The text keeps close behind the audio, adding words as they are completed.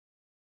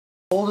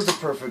Old is the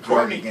perfect word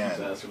Courtney again.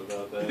 keeps asking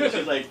about that.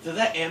 She's like, did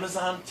that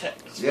Amazon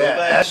text? Yeah,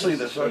 Ashley,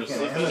 the fucking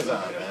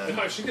Amazon, man.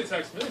 No, she can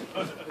text me.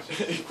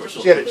 Of course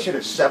She had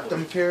a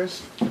septum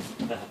pierced.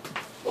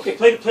 Okay,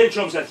 play the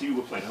drums after you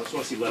were playing. I just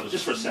want to see levels,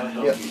 just for a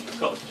second. Yep.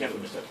 Can't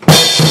wait a second. I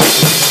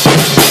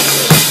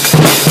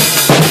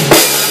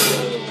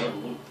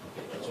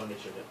just want to make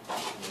sure that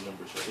the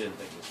numbers are. She didn't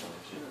think it was funny.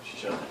 She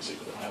shut that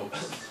secret out.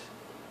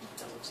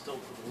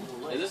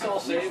 Is this all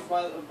saved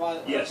by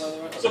Yes. by the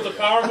way? So if the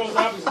power goes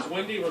out because it's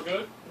windy, we're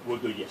good? We're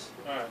good, yes.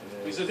 Alright.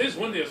 He says it's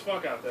windy as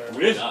fuck out there.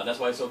 Really? No, that's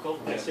why it's so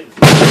cold. That's it.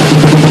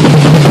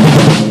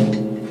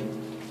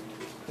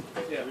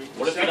 Yeah.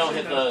 What if you don't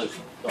hit the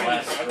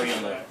last three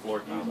on the floor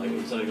count? Like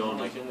instead of going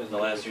like the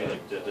last three,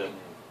 like Dude,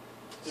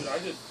 I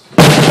just...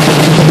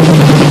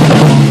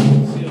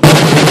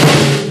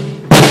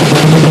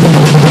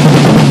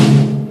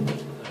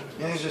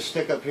 You just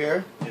stick up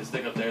here. you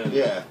stick up there.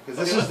 Yeah,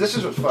 because this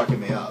is what's fucking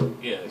me up.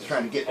 Yeah. It's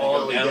trying to get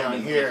All really down down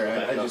and here.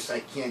 back I up. just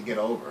can't get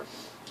over.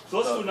 So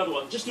let's do another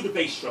one. Just do the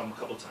bass drum a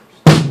couple times.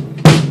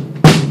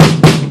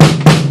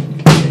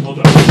 Okay, hold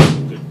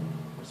on. Good.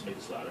 Let's make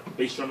this louder.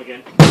 Bass drum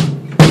again.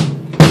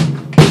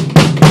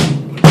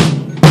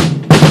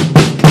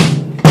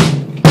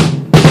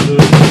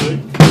 Good.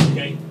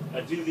 Okay.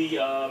 Do the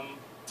I'll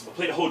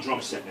play the whole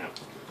drum set now.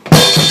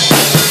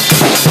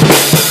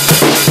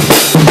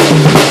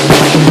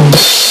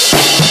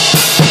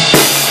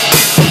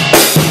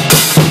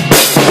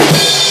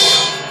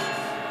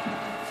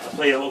 I'll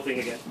play the whole thing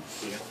again.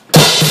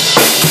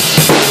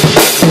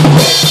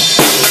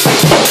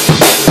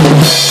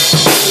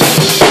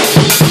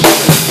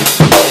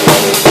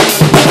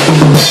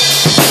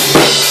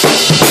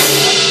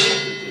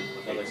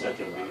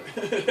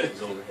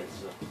 His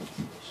overheads up.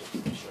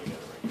 Make sure I got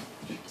it right.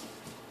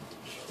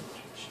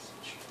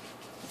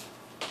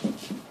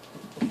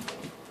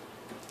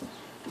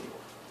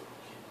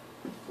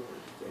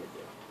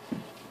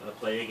 I'll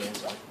play again.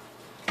 Sorry.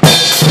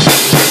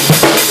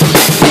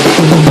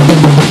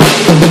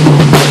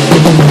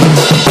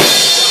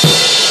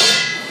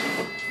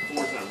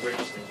 Four's not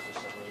registering for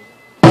some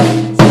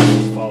reason.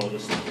 Let's follow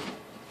this thing.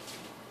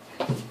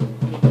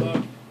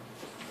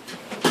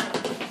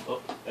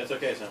 Oh, that's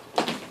okay, Sam.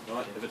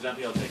 If it's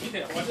empty, I'll take it.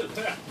 Yeah, why did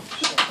that?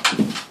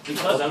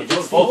 Because I'm Okay,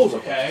 doing both,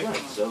 okay. okay? Right,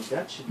 so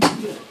that should be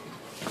good.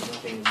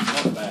 Nothing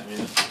not bad,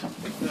 man.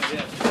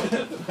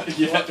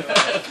 Yeah.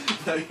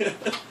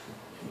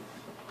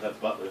 That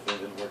butler thing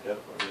didn't work out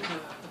for me.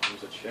 He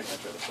was a chick, I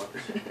tried to fuck her.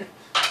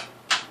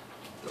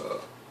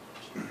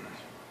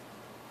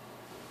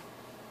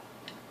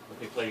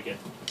 Okay, play again.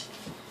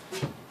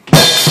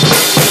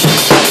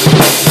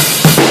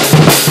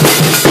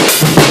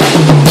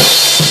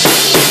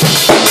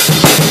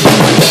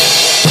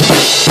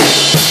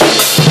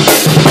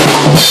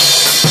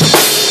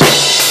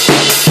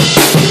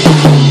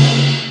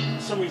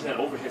 For some reason that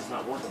overhead's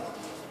not working.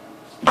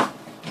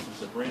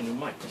 It's a brand new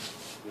mic.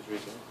 Which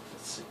reason?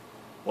 Let's see.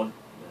 One.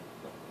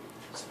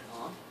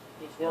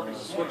 It's working.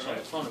 It's switch like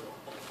a ton of it.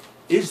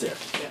 Is there?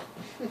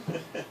 Isn't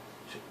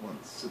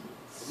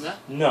that?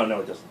 No,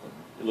 it doesn't.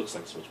 It looks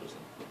like the switch was in.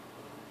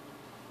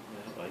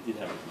 Yeah, I did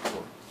have it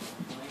before.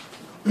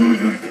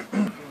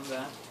 What's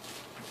that?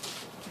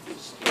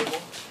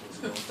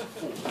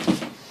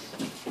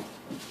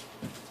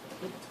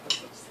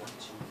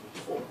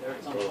 There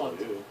it's Oh, unplugged.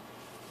 dude.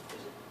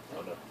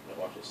 Oh, no. I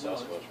watched the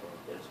Sasquatch one.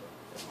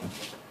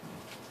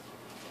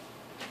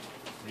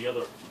 The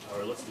other,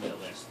 or let's do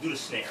that last. Do the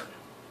snare.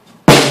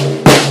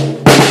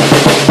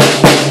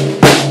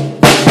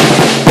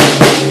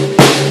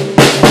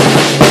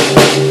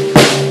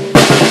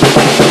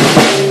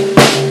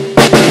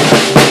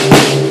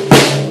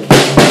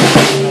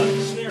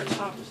 The snare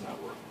top is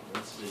not working.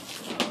 Let's see.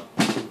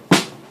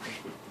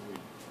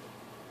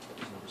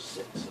 Number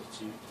 6, so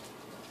 2.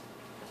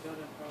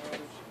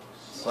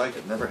 It's like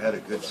I've never had a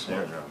good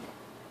snare drum.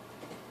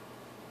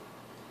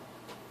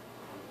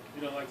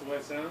 You don't like the way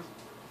it sounds?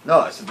 No,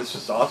 I said this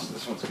is awesome.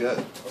 This one's good.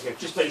 Okay,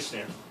 just play the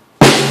snare.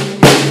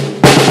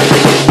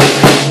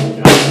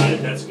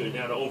 That's good.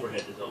 Now the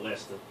overhead is the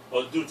last.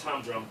 Oh, do a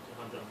tom drum.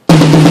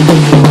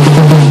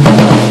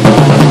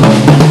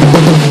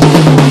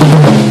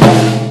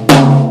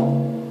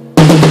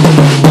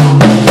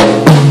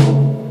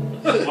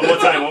 One more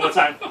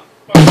time.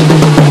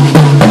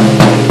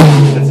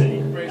 That's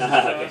it. Raise the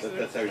Okay. faster.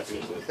 That's how he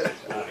feels it.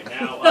 Alright,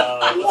 now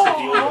let's get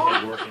the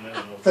overhead working. I don't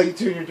know. That's how you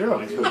tune your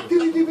drum. I think I know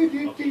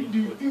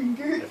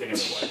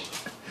why.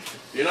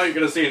 You know you're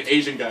gonna see an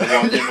Asian guy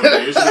walk in one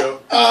day. You should go,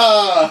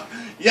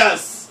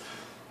 yes!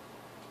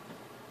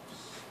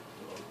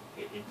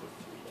 Okay, input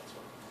 3, that's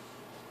why.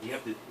 You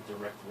have to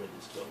direct where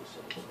this goes, so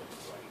it's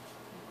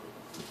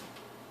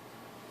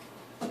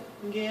right.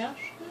 Yeah.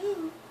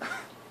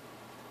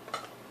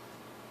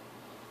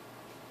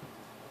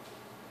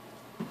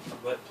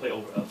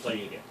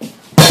 Play again.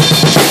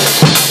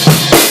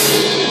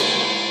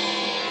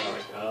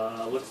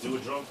 Alright, let's do a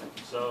drum thing.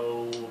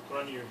 So, put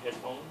on your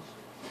headphones.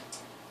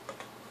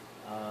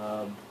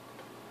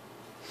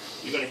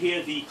 You're going to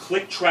hear the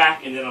click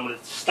track, and then I'm going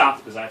to stop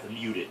because I have to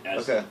mute it.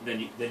 Okay.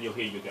 Then you'll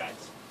hear your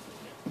guys.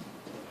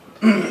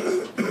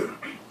 Recording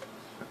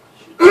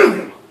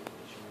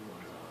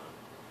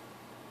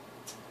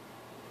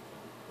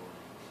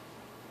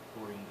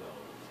go.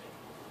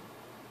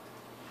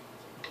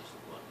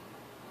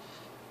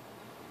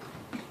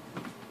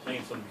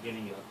 Playing from the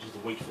beginning, you have just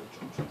wait for the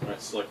drum track.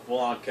 Alright, select full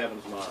on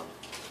Kevin's mom.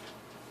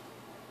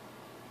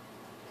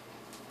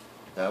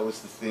 That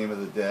was the theme of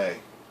the day.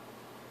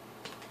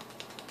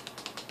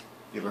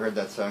 You ever heard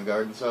that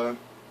Soundgarden song?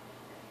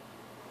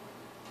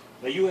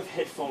 Now you have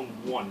headphone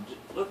one.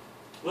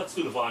 Let's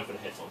do the volume for the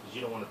headphone because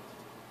you don't want to,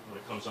 when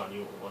it comes on,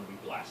 you don't want to be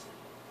blasted.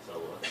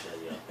 So let's say,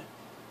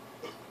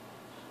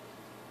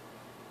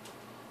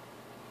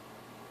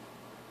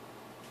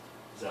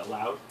 is that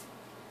loud?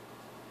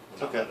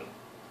 It's Not okay. loud enough.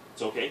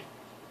 It's okay?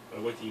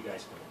 But wait till you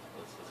guys come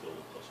in. Let's go a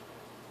little closer.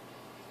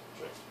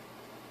 That's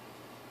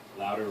right.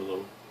 Louder or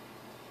low?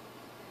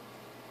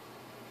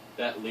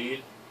 That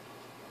lead.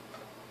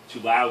 Too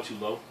loud, too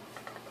low?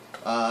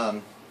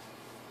 Um,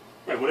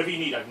 Right, whatever you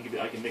need, I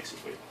can mix it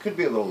for you. could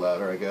be a little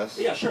louder, I guess.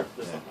 Yeah, sure.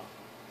 That's Yeah. no problem.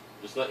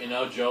 Just let you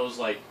know, Joe's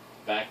like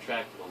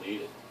backtrack to the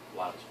lead is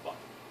loud as fuck.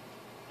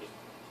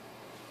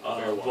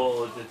 Fair one.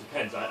 Well, it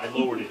depends. I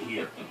lowered it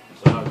here.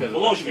 So, Because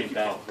well, when as it you came can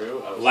back follow.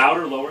 through, I was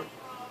Louder, lower?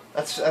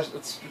 Let's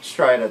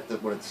try it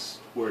at what it's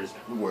Where it is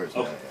now. where it's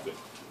Okay, now. Yeah. good.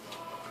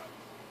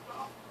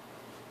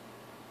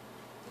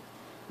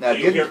 Now, So it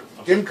you'll didn't,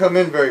 hear- didn't come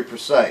in very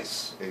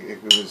precise.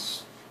 It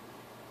was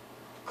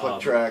click Um,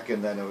 track,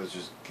 and then it was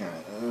just kind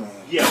of.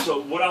 Yeah, so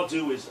what I'll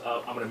do is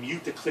I'm going to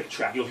mute the click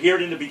track. You'll hear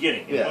it in the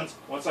beginning. And Yeah.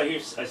 once I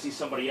see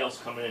somebody else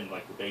coming in,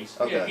 like the bass,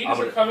 Okay. Yeah, he I'm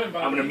doesn't gonna- come in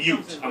by I'm going to he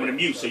mute. comes in I'm going to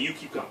late, mute, so- so you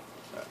keep going.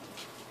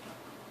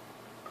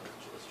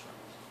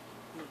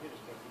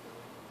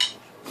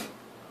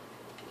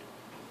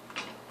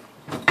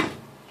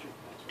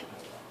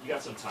 You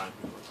got some time.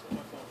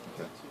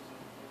 Okay.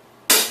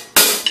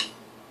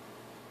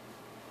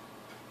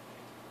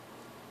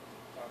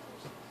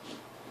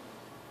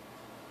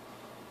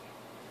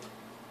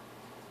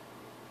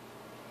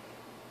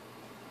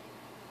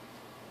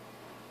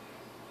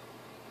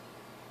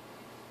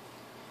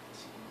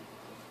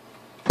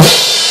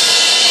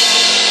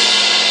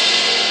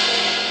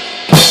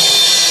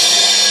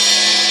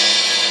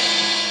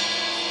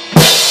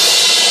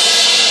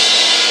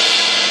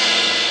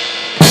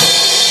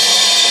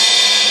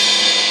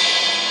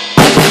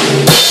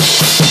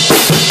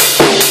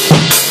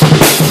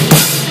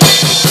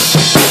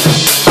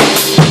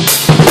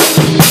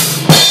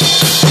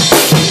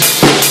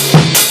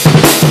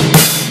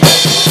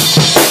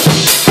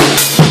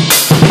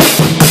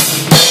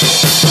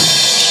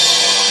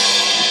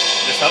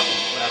 Messed up?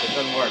 What happened?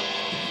 Doesn't work.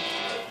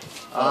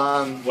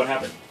 What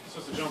happened? You're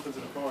supposed to jump into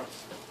the chorus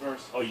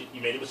verse. Oh,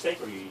 you made a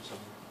mistake, or you used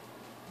something?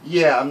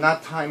 Yeah, I'm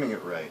not timing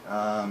it right.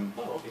 Oh,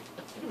 okay.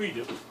 You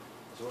can redo.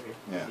 It's over here.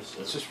 Yeah,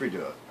 let's just redo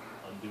it.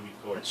 undo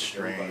record. That's so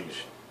everybody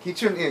strange.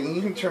 gets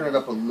You can turn it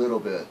up a little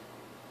bit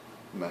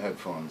in my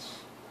headphones.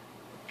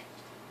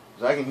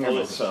 'Cause I can hear Oh,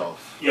 listen.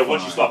 myself. it. Yeah,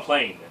 once you fine. stop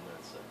playing, then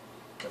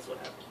that's what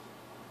happens.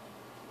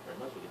 Very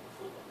much we get the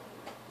full one.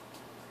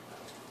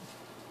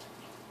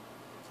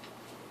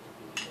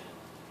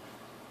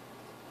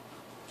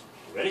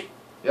 You ready?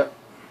 Yep.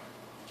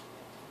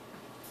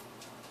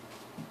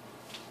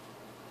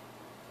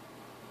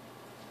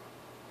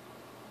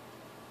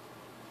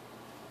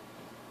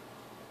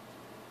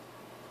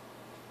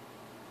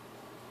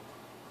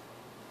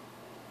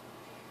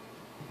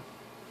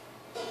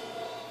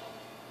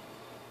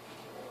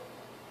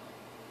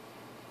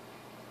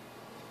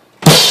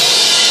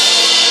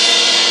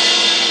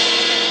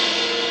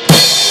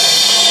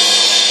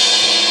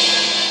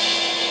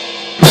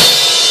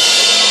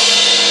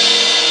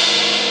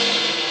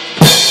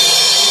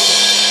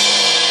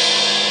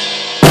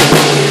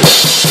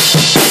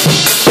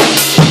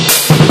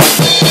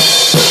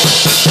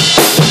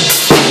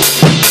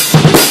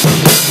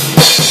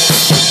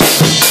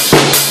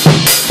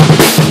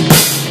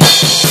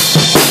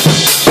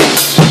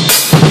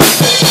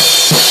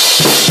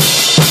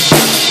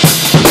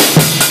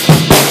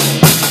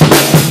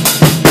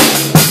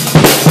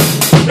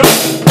 Go! Yeah,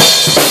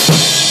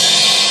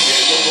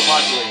 you're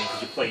overmodulating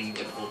because you're playing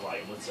at full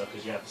volume.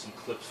 Because you have some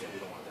clips there. We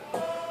don't want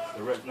that.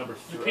 The number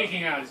You're 3.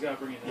 peeking out, he's got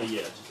to bring it Yeah, down.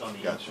 yeah, just on the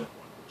Gotcha. one,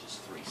 which is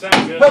 3.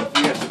 Sounds good.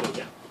 You have to go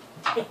down.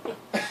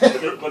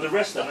 but the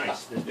rest are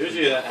nice.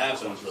 Usually that This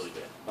happens. one's really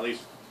bad. at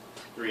least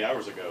 3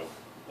 hours ago.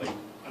 Like,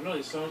 I know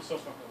these songs so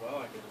fucking well,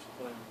 I could just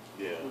play them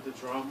yeah, with the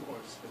drum or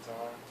just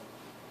guitar.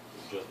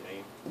 it's just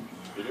me.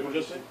 Did you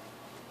just say?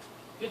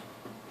 Yeah.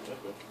 That's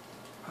good.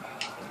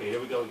 Okay, here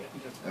we go again. You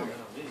just Okay. play it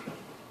on me.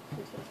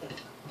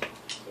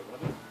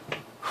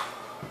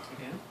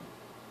 Again?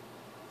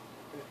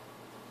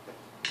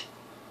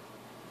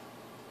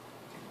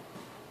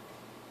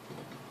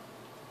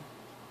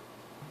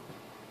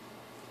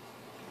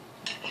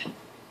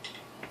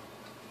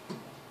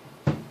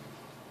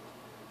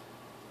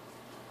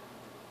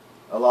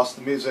 I lost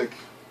the music.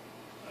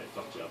 I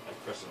fucked you up. I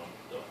pressed it on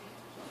the button.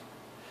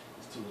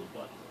 It's 2 little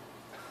buttons.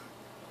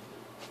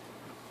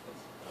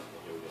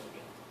 Okay, here we go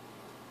again.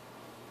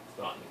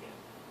 Starting again.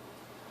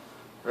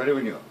 Ready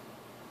when you are.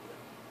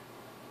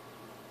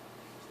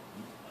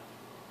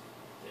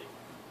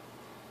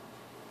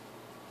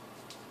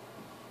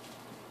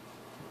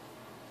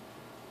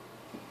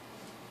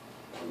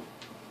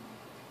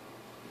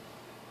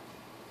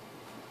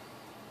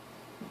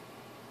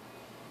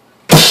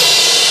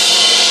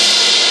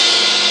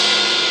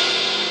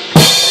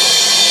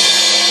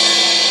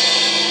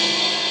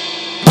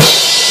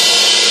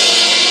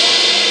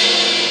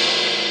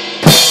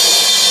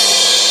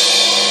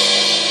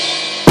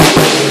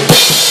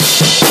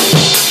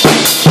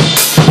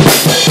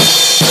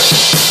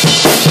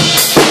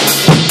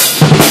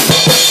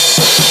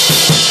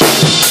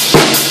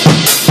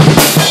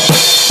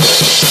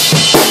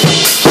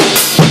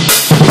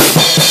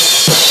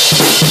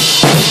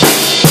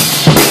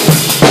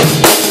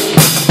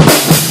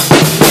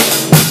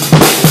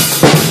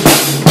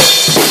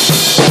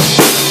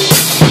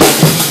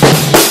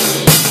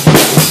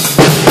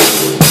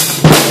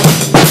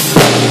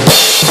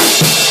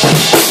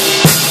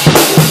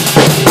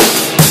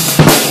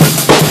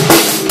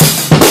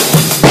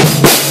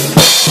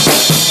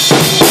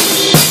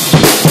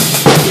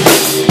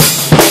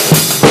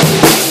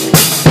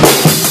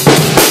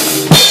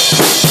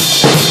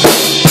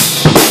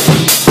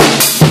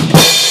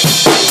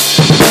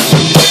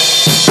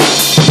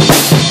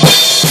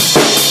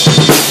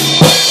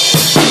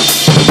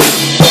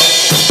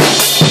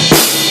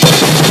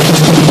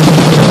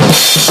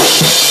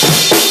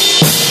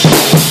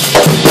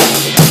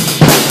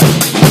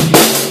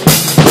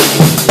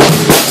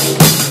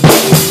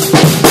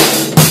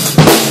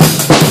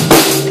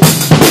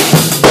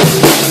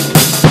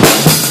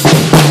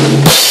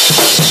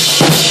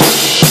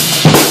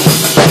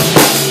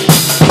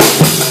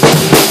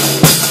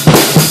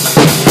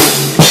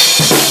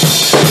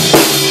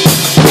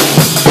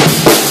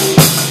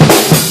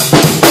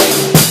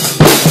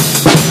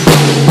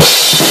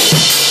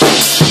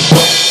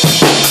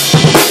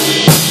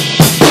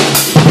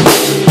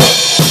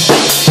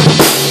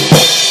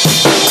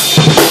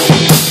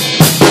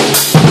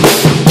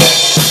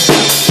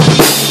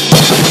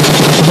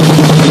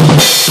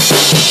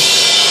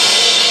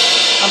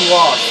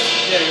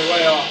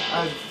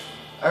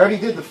 I already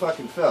did the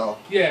fucking fill.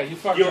 Yeah, you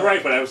fucked You're up.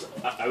 right, but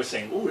I was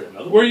saying, ooh,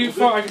 another Where one. you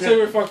fuck? I can tell you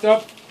where you fucked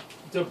up.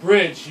 The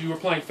bridge. You were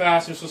playing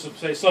fast. You're supposed to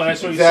play slow.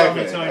 That's what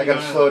Exactly. you saw me I telling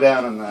gotta slow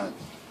down on that.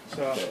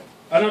 So Okay.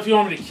 I don't know if you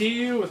want me to key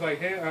you with like,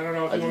 hey, I don't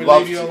know if you I'd want me to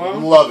love leave you to.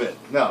 alone. Love it.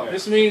 No.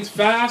 This means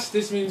fast.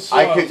 This means slow.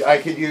 I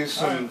could use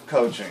some Alright.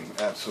 coaching.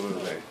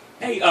 Absolutely.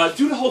 Hey,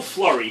 do the whole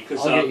flurry,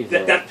 because I'll get you through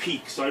it. that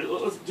peak. So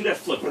let's do that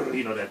flip.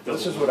 You know, that double.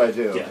 This is what I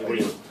do. Yeah, I what do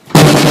do- you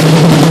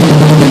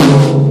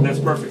That's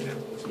perfect now.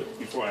 That's good.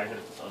 Before I had it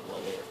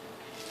later.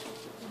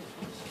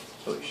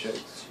 Holy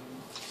shakes.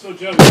 So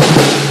Joe,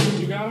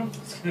 you got him?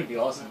 It's gonna be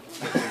awesome.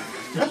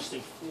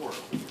 Interesting four.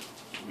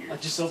 Weird. I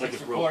just It's hope like it's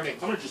it's broke. recording. I'm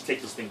gonna just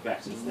take this thing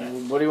back since that.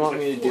 What do you want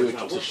It's me like to four, do it's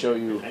not to working. show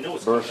you I know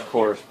it's verse, coming up.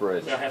 chorus,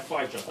 bridge? I have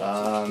 5 jump Um,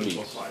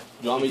 Well, 5.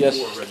 You want me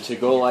just to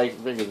go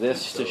like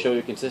this to show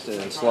you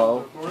consistent and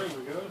slow? Recording,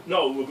 we good?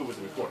 No, we're good with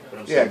the recording. But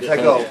I'm Yeah, saying 'cause I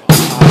this- go.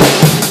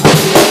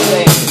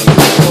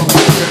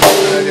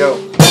 I do.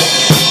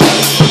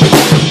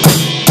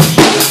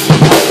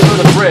 For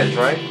the bridge,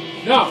 right?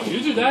 No, you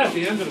do that at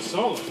the end of the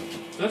solo.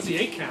 That's the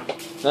 8 count.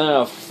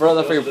 No,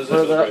 further for This is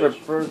further the bridge.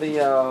 for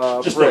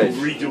the Just bridge.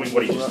 redoing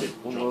what he just did.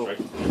 Well, Jumps,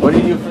 right? What do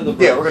you do for the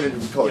bridge? Yeah, we're gonna do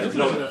He coaching.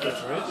 doesn't do that for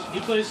the bridge. He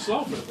plays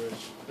slow for the bridge.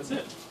 That's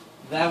it.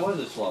 That was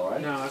a slow,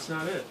 right? No, that's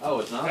not it. Oh,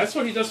 it's not. That's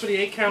what he does for the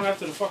 8 count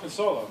after the fucking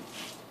solo.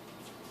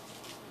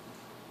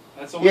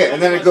 That's all. Yeah,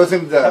 and then it goes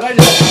into Have I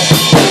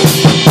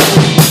the.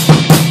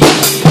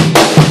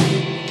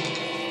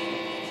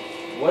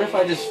 What if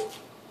I just,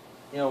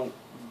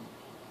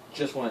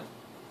 just went?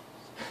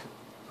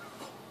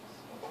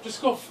 Just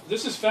go.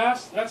 This is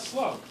fast. That's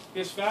slow.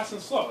 It's fast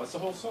and slow. That's the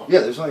whole song. Yeah,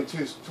 there's only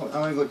two. I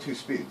only go 2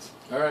 speeds.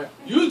 All right.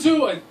 You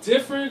do a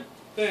different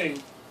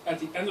thing at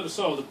the end of the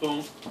solo. The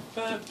boom,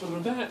 bam,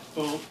 boom, bam,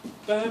 boom,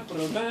 bam,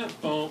 bam,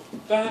 boom,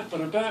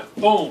 bam, bam,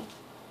 boom.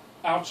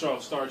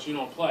 Outro starts. You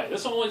don't play.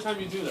 That's the only time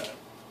you do that.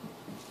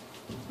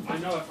 I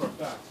know that for a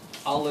fact.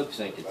 I'll lip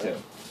sync it too.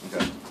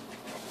 Okay.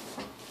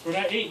 For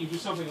that 8, you do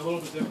something a little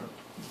bit different.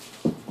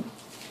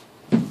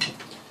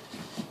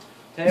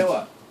 Tell you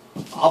what,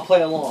 I'll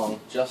play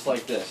along just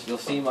like this. You'll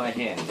see my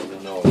hand, and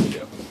you'll know what to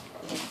do.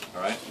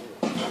 All right.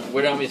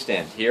 Where do you want me to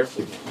stand? Here.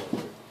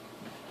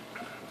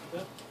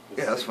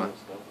 Yeah, that's fine.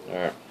 All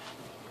right.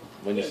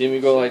 When you see me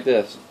go like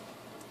this,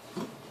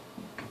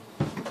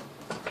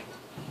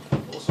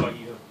 Also,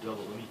 you have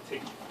double. Let me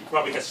take. You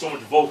probably got so much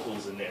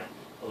vocals in there.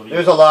 Let me-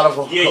 There's a lot of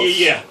vocals.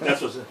 Yeah.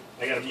 That's what's.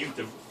 I gotta mute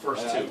the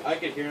first 2. I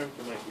could hear him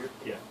from my ear.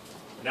 Yeah.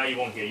 Now you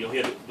won't hear. You'll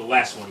hear the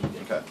last one he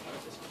did. Okay.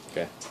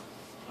 Okay.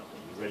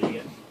 You ready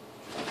again?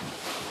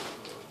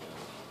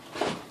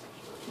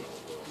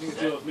 You can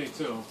do it with me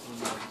too.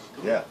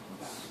 Yeah.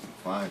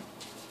 Fine.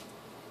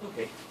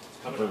 Okay.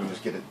 It's coming Let me on.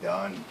 just get it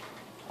done.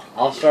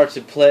 I'll start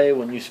to play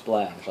when you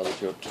splash. I'll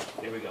let you.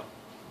 There we go.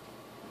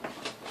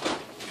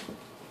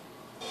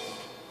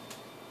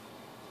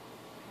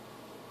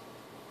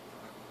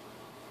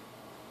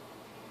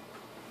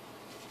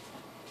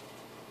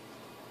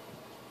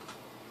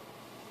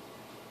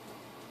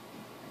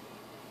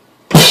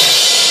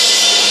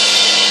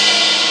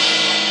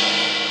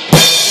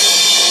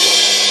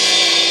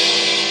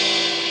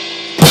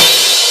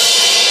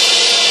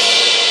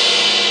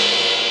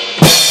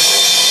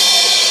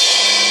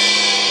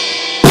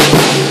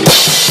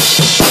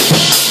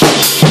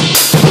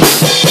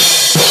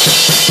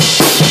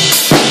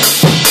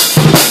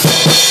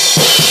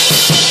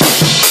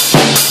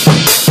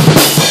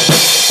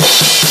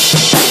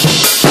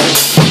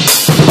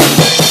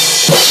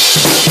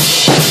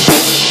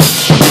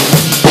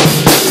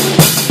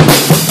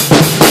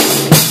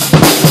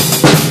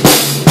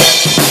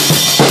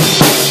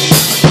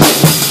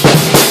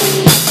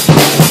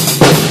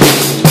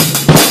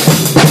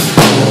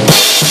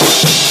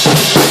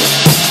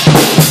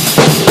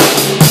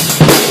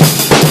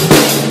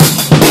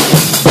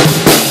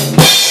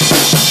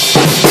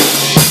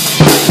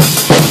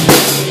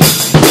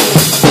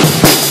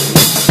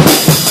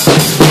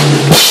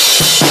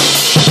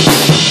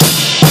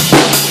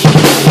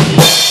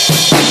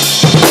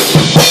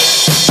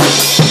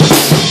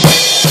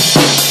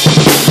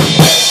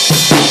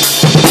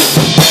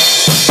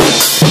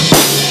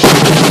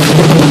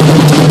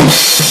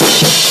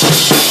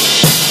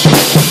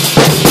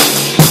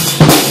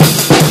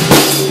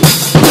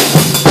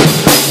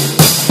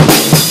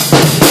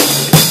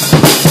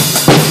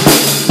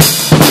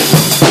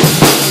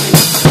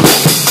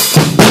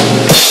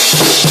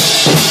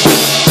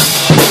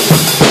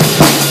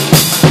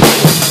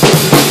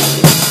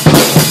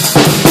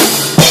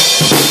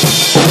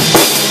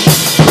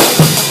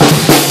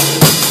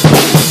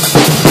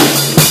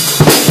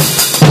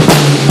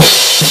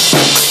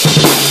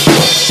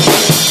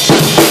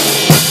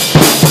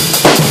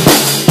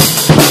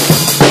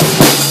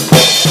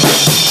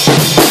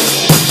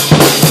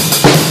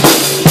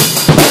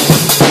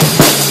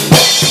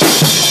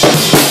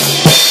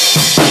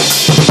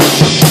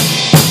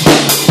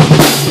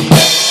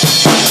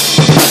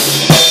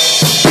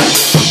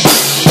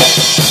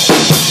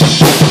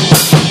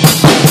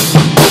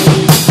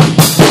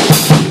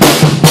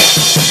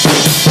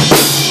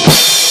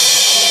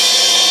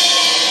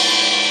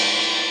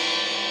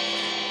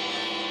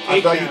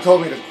 I thought you count.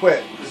 told me to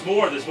quit. There's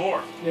more. There's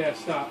more. Yeah,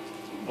 stop.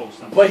 Oh,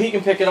 stop. But he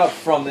can pick it up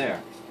from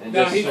there. And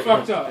No, just- he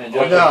fucked up. and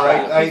No, just-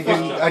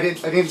 I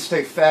didn't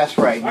stay fast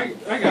right.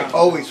 I got it.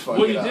 Always fuck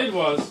What it you up. did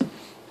was,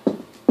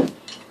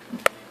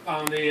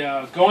 on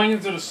the going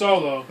into the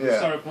solo, you Yeah.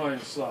 started playing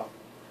slow,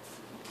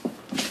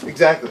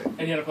 Exactly. and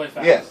you had to play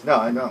fast. Yes. No,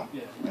 I know.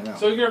 Yeah. I know.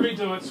 So you're gonna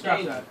redo it.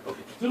 Scrap that. Okay.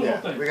 Do the Yeah,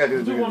 whole thing. we gotta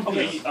do do the- one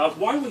Okay. piece.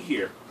 While we're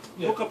here,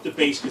 Yeah. hook up the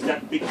base because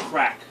that big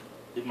crack,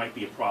 it might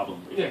be a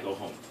problem if Yeah. you go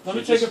home. Let So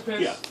me take just- a piss.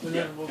 Yeah. And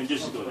Yeah. then we'll, And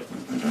just we'll go do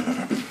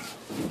ahead. it.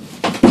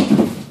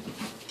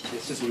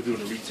 Since we're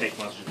doing a retake,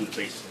 let's just do the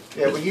base.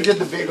 Yeah, when you did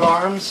the big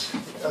arms,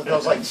 I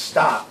was like,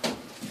 stop.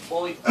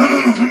 Well,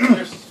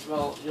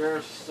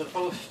 you're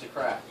supposed to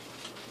crack.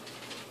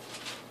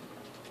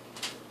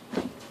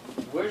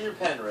 Where's your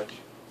pen, Rich?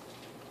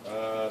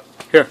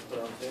 Here. Put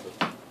it on the table.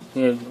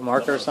 You need a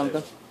marker or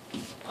something?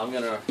 I'm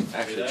gonna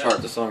actually that?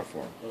 chart the song for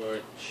him. Or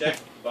check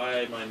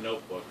by my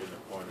notebook in the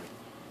corner.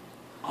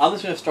 I'm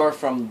just gonna start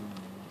from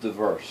the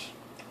verse.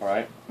 All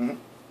right. Mhm.